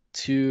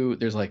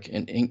like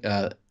an ink,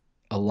 a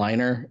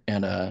liner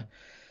and a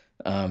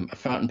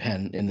fountain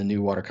pen in the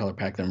new watercolor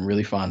pack that I'm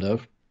really fond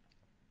of.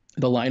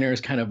 The liner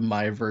is kind of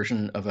my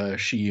version of a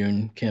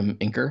Shiyun Kim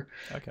inker.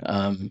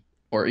 Okay.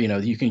 Or,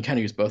 you can kind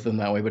of use both of them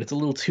that way, but it's a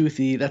little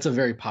toothy. That's a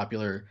very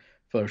popular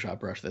Photoshop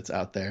brush that's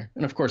out there.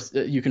 And of course,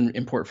 you can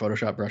import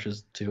Photoshop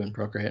brushes too in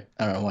Procreate.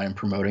 I don't know why I'm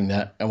promoting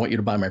that. I want you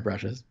to buy my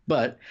brushes.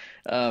 But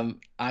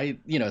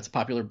it's a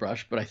popular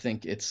brush, but I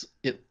think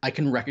I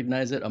can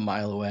recognize it a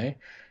mile away.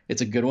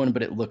 It's a good one,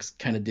 but it looks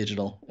kind of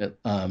digital.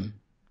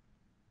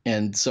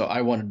 And so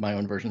I wanted my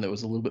own version that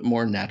was a little bit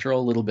more natural,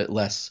 a little bit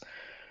less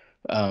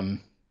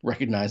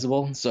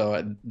recognizable.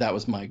 So that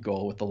was my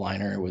goal with the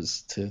liner,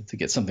 was to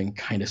get something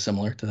kind of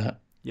similar to that.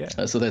 Yeah.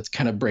 So that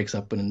kind of breaks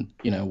up when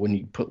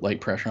you put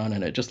light pressure on,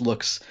 and it just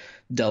looks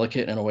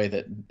delicate in a way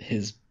that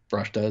his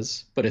brush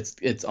does. But it's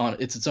its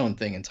own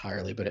thing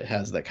entirely, but it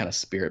has that kind of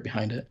spirit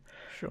behind it.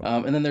 Sure.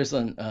 And then there's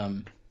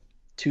a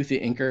toothy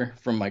inker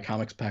from my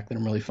comics pack that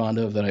I'm really fond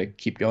of, that I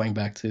keep going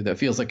back to, that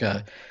feels like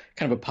a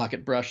kind of a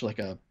pocket brush, like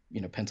a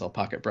Pentel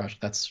pocket brush.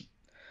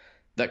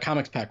 That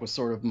comics pack was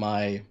sort of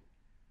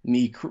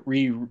me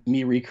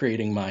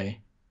recreating my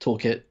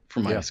toolkit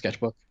from my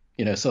sketchbook.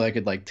 So I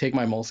could like take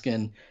my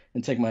Moleskine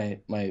and take my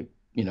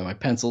my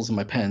pencils and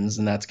my pens,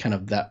 and that's kind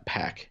of that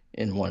pack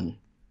in one.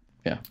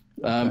 Yeah.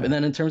 Okay. And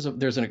then in terms of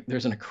there's an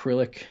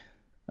acrylic,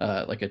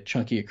 like a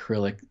chunky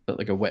acrylic,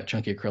 like a wet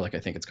chunky acrylic, I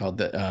think it's called,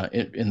 that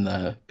in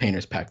the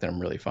painter's pack that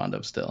I'm really fond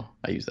of still.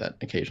 I use that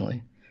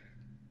occasionally.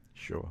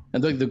 Sure.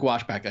 And the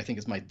gouache pack, I think,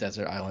 is my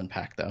desert island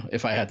pack, though.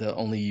 If I had to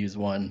only use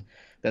one,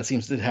 that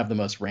seems to have the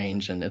most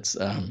range, and it's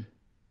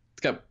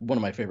got one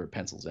of my favorite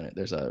pencils in it.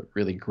 There's a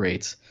really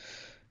great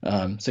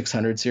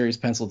 600 series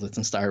pencil that's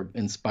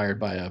inspired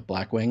by a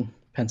Blackwing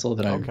pencil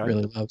that I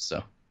really love.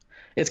 So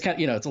it's kind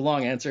of, it's a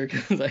long answer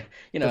because I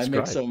make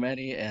great. so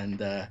many, and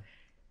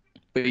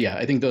but yeah,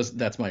 I think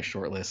that's my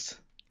short list,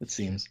 it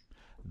seems.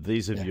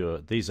 These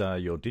are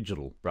your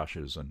digital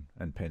brushes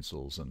and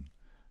pencils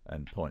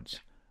and points.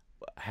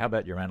 How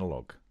about your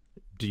analog?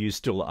 Do you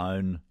still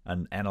own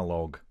an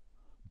analog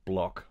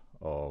block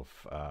of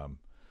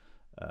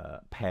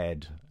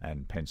pad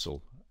and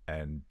pencil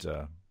and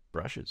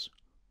brushes?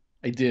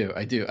 I do.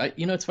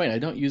 It's funny. I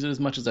don't use it as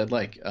much as I'd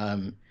like.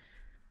 I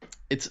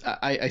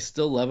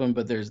still love them,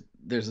 but there's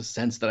a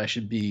sense that I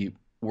should be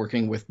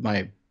working with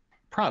my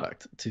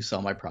product to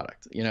sell my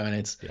product, and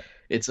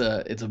it's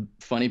a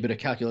funny bit of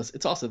calculus.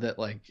 It's also that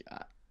like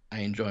I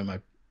enjoy my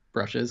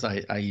brushes.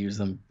 I use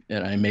them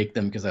and I make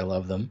them because I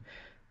love them.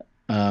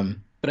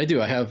 But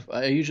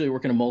I usually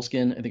work in a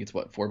Moleskine. I think it's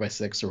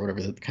 4x6 or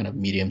whatever the kind of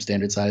medium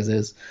standard size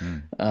is.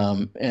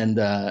 And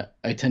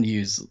I tend to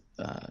use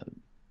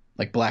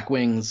like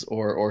Blackwings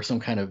or some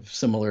kind of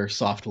similar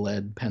soft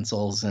lead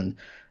pencils, and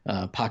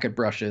pocket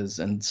brushes,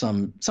 and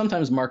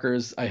sometimes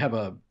markers. I have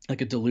a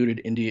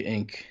diluted India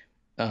ink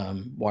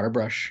water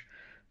brush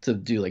to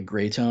do like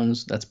gray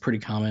tones. That's pretty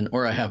common.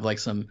 Or I have like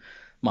some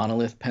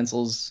monolith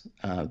pencils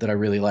that I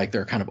really like.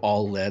 They're kind of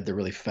all lead. They're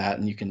really fat,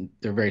 and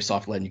they're very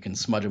soft lead, and you can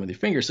smudge them with your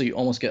finger, so you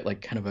almost get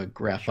like kind of a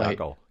graphite.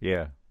 Charcoal.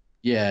 Yeah.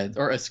 Yeah,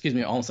 or excuse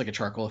me, almost like a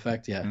charcoal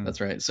effect. Yeah, Mm. that's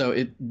right.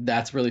 So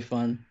that's really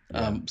fun.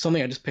 Yeah.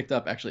 Something I just picked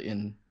up actually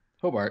in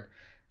Hobart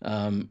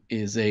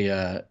is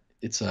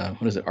it's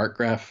what is it? Art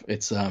graph.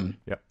 It's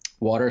Yep.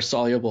 water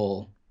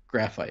soluble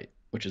graphite,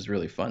 which is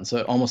really fun. So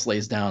it almost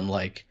lays down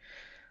like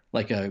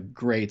a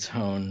gray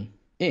tone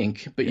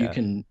ink, but you Yeah.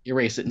 can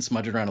erase it and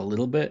smudge it around a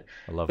little bit.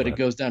 I love But it that.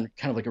 goes down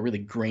kind of like a really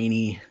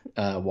grainy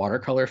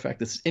watercolor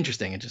effect. It's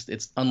interesting.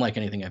 It's unlike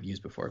anything I've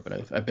used before, but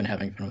I've been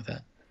having fun with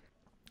that.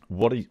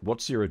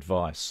 What's your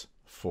advice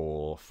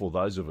for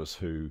those of us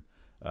who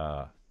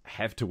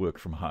have to work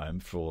from home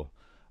for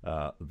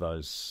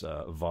those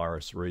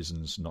virus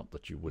reasons? Not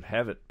that you would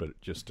have it, but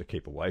just to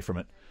keep away from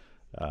it.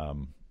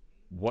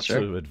 What Sure.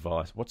 sort of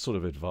advice? What sort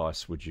of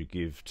advice would you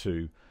give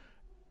to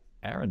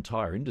our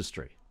entire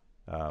industry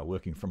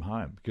working from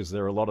home? Because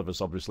there are a lot of us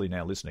obviously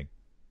now listening.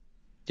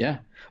 Yeah.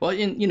 Well,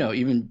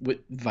 even with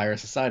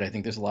virus aside, I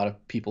think there's a lot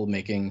of people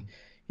making,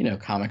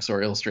 comics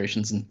or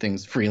illustrations and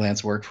things,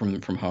 freelance work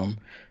from home.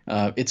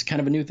 It's kind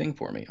of a new thing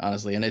for me,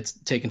 honestly, and it's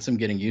taken some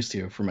getting used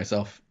to for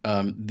myself.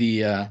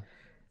 The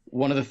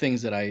One of the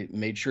things that I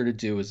made sure to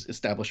do is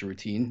establish a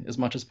routine as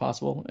much as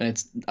possible,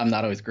 and I'm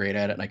not always great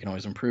at it, and I can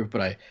always improve,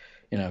 but I,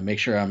 make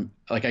sure I'm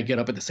like I get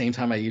up at the same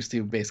time I used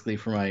to, basically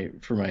for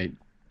my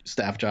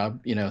staff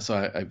job. So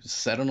I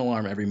set an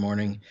alarm every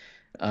morning.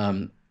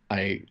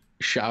 I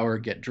shower,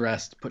 get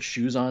dressed, put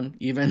shoes on,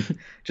 even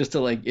just to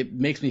like it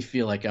makes me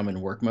feel like I'm in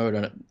work mode,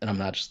 and I'm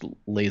not just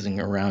lazing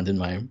around in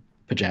my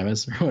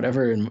pajamas or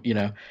whatever. And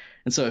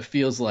so it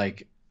feels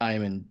like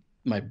I'm in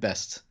my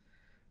best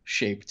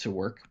shape to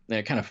work, and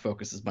it kind of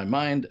focuses my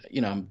mind.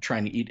 I'm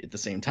trying to eat at the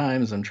same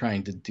time as I'm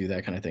trying to do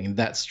that kind of thing, and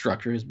that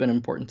structure has been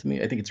important to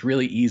me. I think it's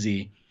really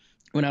easy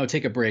when I would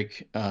take a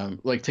break,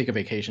 like take a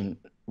vacation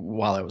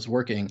while I was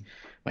working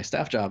my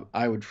staff job.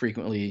 I would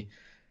frequently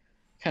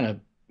kind of,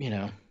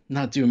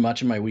 not do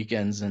much in my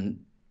weekends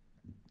and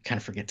kind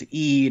of forget to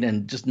eat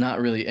and just not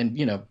really. And,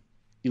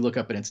 you look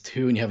up and it's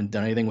 2 and you haven't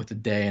done anything with the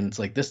day. And it's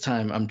like this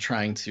time I'm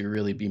trying to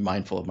really be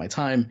mindful of my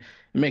time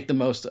and make the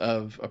most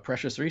of a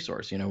precious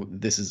resource.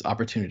 This is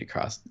opportunity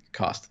cost.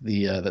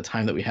 The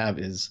time that we have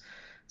is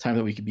time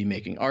that we could be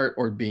making art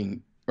or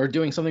doing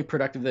something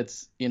productive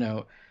that's,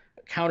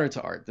 counter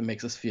to art, that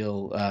makes us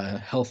feel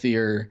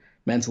healthier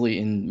mentally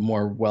in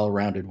more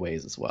well-rounded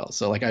ways as well.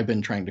 So like I've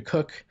been trying to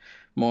cook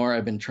more.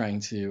 I've been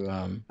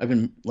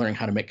learning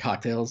how to make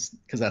cocktails,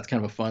 because that's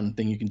kind of a fun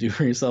thing you can do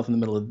for yourself in the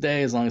middle of the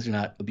day, as long as you're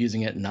not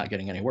abusing it and not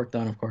getting any work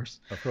done, of course.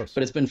 Of course.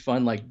 But it's been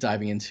fun, like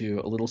diving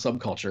into a little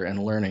subculture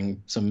and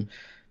learning some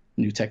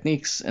new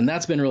techniques, and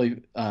that's been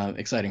really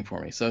exciting for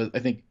me. So I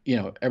think,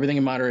 everything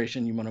in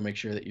moderation. You want to make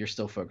sure that you're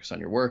still focused on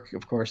your work,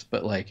 of course,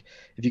 but like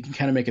if you can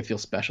kind of make it feel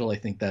special, I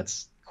think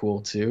that's cool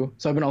too.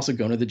 So I've been also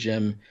going to the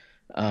gym,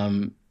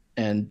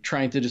 and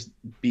trying to just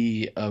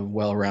be a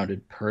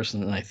well-rounded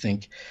person, and I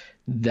think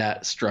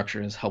that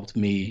structure has helped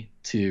me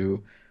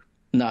to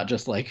not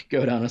just like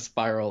go down a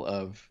spiral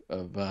of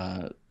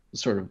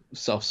sort of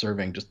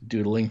self-serving, just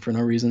doodling for no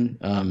reason,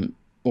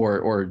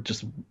 or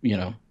just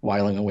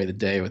whiling away the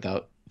day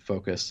without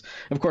focus.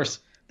 Of course,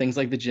 things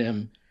like the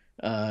gym,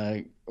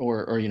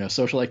 or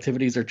social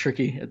activities are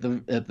tricky at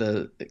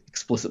the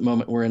explicit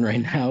moment we're in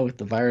right now with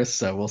the virus.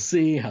 So we'll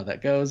see how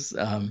that goes.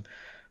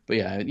 But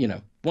yeah,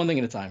 one thing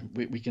at a time.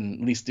 We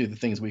can at least do the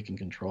things we can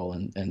control,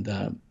 and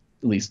at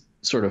least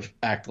sort of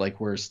act like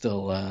we're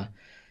still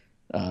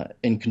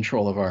in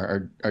control of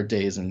our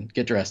days, and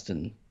get dressed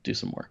and do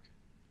some work.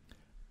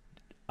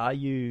 Are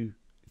you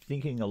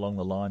thinking along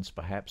the lines,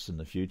 perhaps in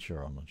the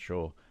future, I'm not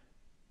sure,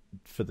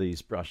 for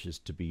these brushes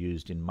to be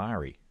used in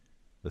Mari,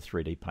 the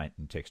 3D paint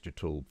and texture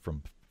tool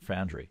from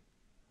Foundry,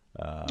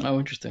 Oh,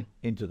 interesting.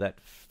 into that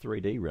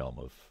 3D realm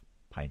of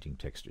painting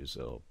textures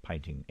or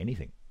painting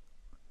anything?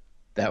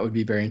 That would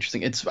be very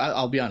interesting.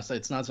 I'll be honest,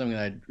 it's not something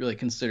that I'd really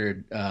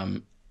considered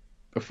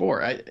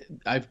before.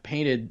 I've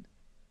painted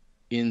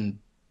in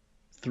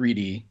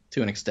 3D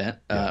to an extent,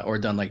 Yeah. or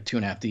done like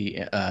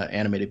 2.5D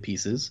animated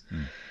pieces.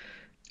 Mm.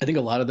 I think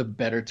a lot of the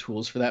better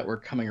tools for that were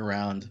coming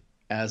around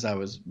as I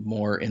was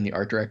more in the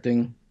art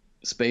directing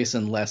space,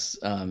 and less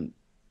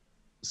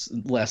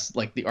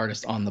like the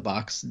artist on the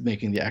box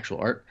making the actual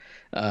art,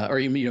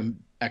 or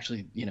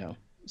actually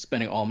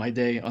spending all my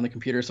day on the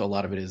computer. So a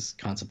lot of it is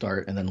concept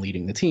art, and then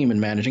leading the team and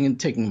managing and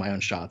taking my own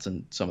shots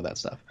and some of that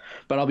stuff.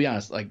 But I'll be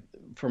honest, like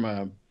from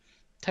a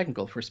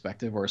technical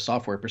perspective or a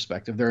software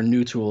perspective, there are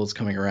new tools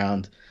coming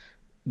around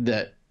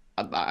that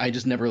I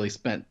just never really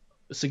spent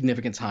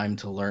significant time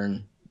to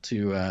learn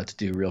to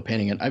do real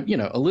painting. And I,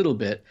 a little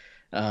bit,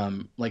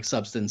 like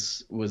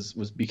Substance was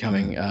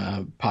becoming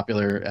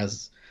popular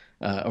as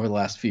over the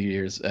last few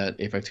years at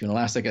A52 and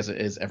Elastic, as it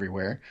is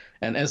everywhere,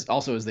 and as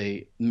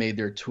they made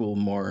their tool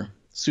more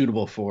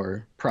suitable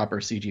for proper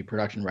CG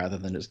production rather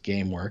than just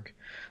game work.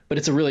 But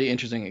it's a really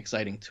interesting,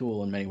 exciting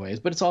tool in many ways.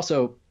 But it's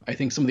also, I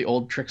think some of the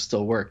old tricks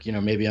still work.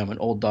 Maybe I'm an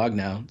old dog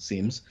now, it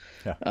seems.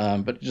 Yeah.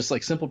 But just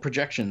like simple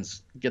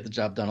projections get the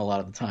job done a lot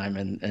of the time,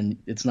 and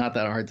it's not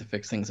that hard to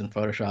fix things in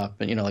Photoshop.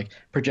 And like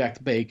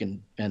project, bake,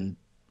 and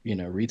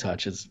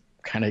retouch is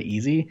kind of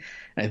easy.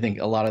 And I think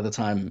a lot of the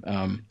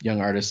time,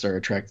 young artists are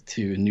attracted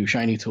to new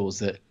shiny tools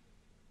that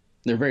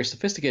they're very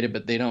sophisticated,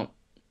 but they don't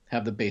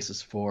have the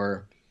basis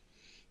for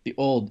the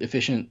old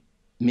efficient,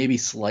 maybe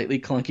slightly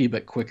clunky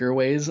but quicker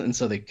ways, and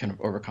so they kind of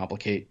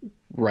overcomplicate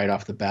right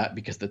off the bat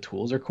because the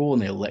tools are cool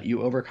and they let you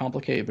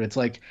overcomplicate. But it's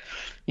like,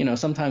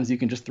 sometimes you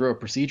can just throw a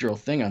procedural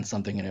thing on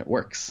something and it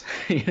works,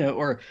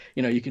 or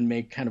you can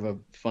make kind of a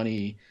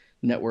funny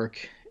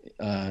network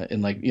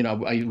in like,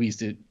 we used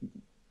to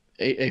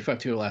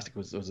A52 Elastic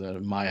was a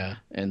Maya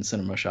and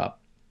Cinema Shop.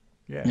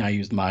 Yeah. And I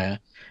used Maya.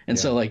 And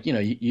so like, you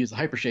use the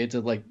Hypershade to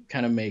like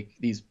kind of make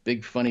these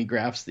big funny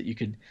graphs that you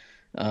could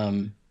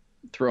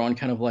throw on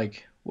kind of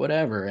like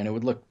whatever, and it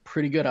would look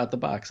pretty good out the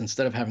box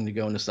instead of having to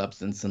go into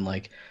Substance and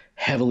like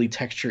heavily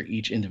texture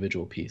each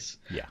individual piece.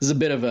 Yeah. This is a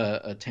bit of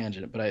a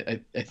tangent, but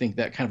I think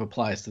that kind of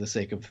applies to the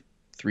sake of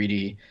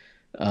 3D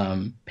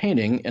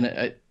painting.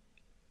 And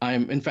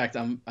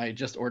I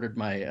just ordered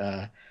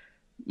my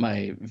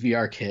my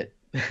VR kit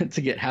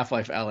to get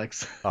Half-Life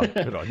Alyx. Oh,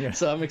 good on you.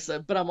 So I'm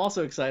excited, but I'm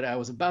also excited. I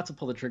was about to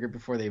pull the trigger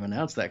before they even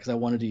announced that because I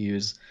wanted to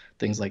use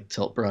things like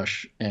Tilt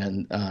Brush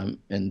and I'm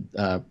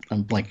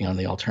blanking on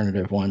the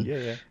alternative one.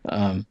 Yeah.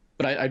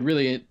 But I'd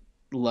really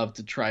love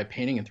to try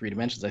painting in 3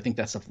 dimensions. I think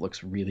that stuff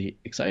looks really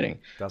exciting.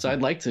 So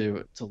I'd like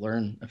to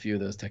learn a few of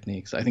those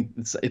techniques. I think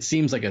it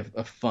seems like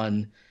a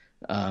fun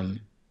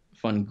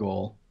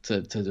goal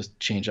to just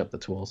change up the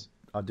tools.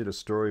 I did a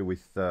story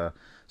with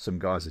some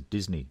guys at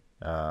Disney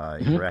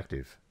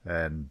Interactive,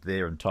 and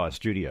their entire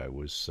studio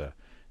was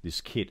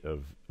this kit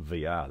of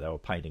VR. They were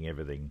painting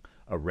everything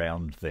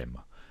around them.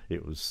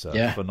 It was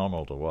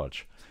phenomenal to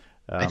watch.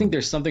 I think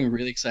there's something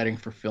really exciting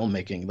for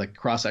filmmaking, like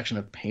cross-section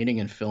of painting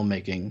and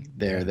filmmaking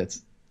there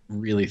that's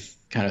really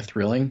kind of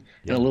thrilling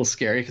and a little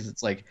scary because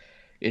it's like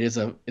it's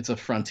a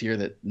frontier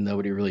that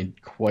nobody really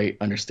quite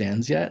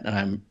understands yet, and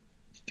I'm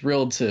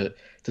thrilled to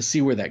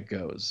see where that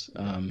goes.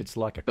 It's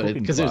like a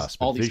cooking class,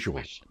 but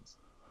visual.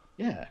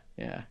 Yeah.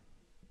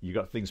 You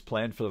got things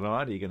planned for the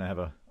night? Are you going to have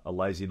a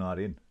lazy night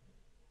in?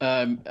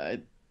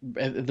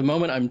 At the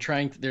moment, I'm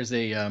trying. There's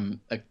a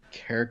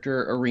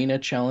character arena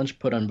challenge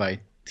put on by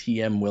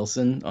TM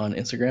Wilson on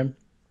Instagram.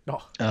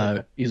 Oh,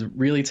 okay. He's a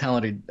really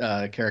talented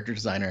character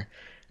designer,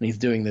 and he's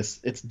doing this.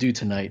 It's due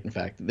tonight, in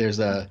fact. There's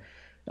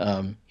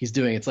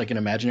it's like an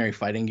imaginary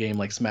fighting game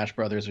like Smash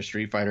Brothers or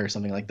Street Fighter or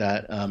something like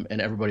that. And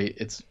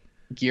it's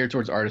geared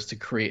towards artists to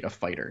create a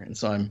fighter. And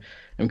so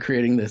I'm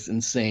creating this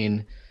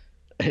insane.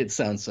 It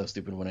sounds so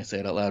stupid when I say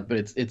it out loud, but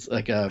it's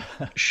like a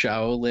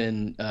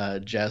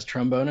Shaolin jazz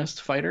trombonist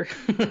fighter.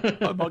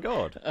 Oh my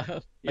god!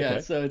 Yeah,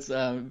 okay. So it's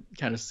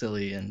kind of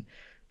silly and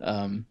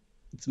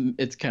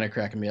it's kind of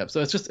cracking me up.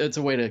 So it's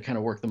a way to kind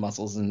of work the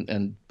muscles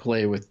and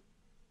play with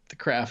the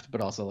craft,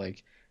 but also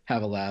like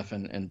have a laugh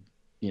and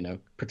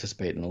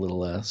participate in a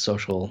little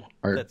social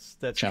art.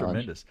 That's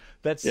challenge. Tremendous.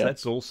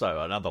 That's also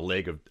another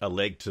leg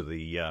to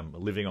the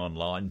living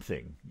online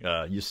thing.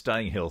 You're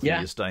staying healthy,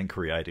 you're staying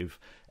creative,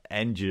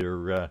 and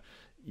you're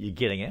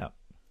getting out.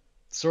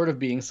 Sort of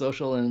being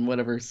social in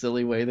whatever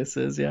silly way this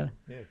is. Yeah.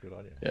 Yeah. Good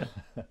idea.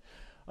 Yeah.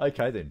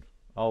 Okay then.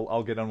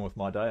 I'll get on with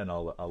my day and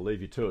I'll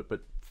leave you to it.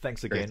 But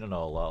thanks again, Great. and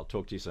I'll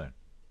talk to you soon.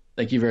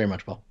 Thank you very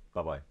much, Paul.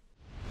 Bye bye.